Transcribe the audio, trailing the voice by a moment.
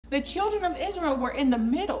The children of Israel were in the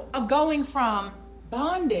middle of going from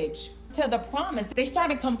bondage to the promise. They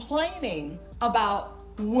started complaining about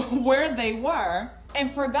where they were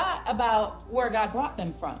and forgot about where God brought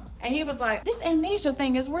them from. And he was like, this amnesia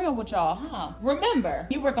thing is real with y'all, huh? Remember,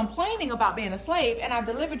 you were complaining about being a slave and I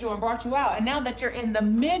delivered you and brought you out. And now that you're in the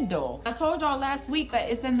middle, I told y'all last week that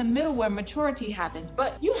it's in the middle where maturity happens,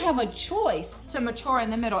 but you have a choice to mature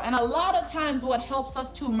in the middle. And a lot of times what helps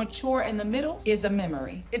us to mature in the middle is a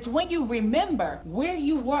memory. It's when you remember where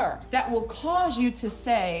you were that will cause you to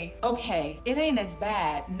say, okay, it ain't as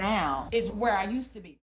bad now as where I used to be.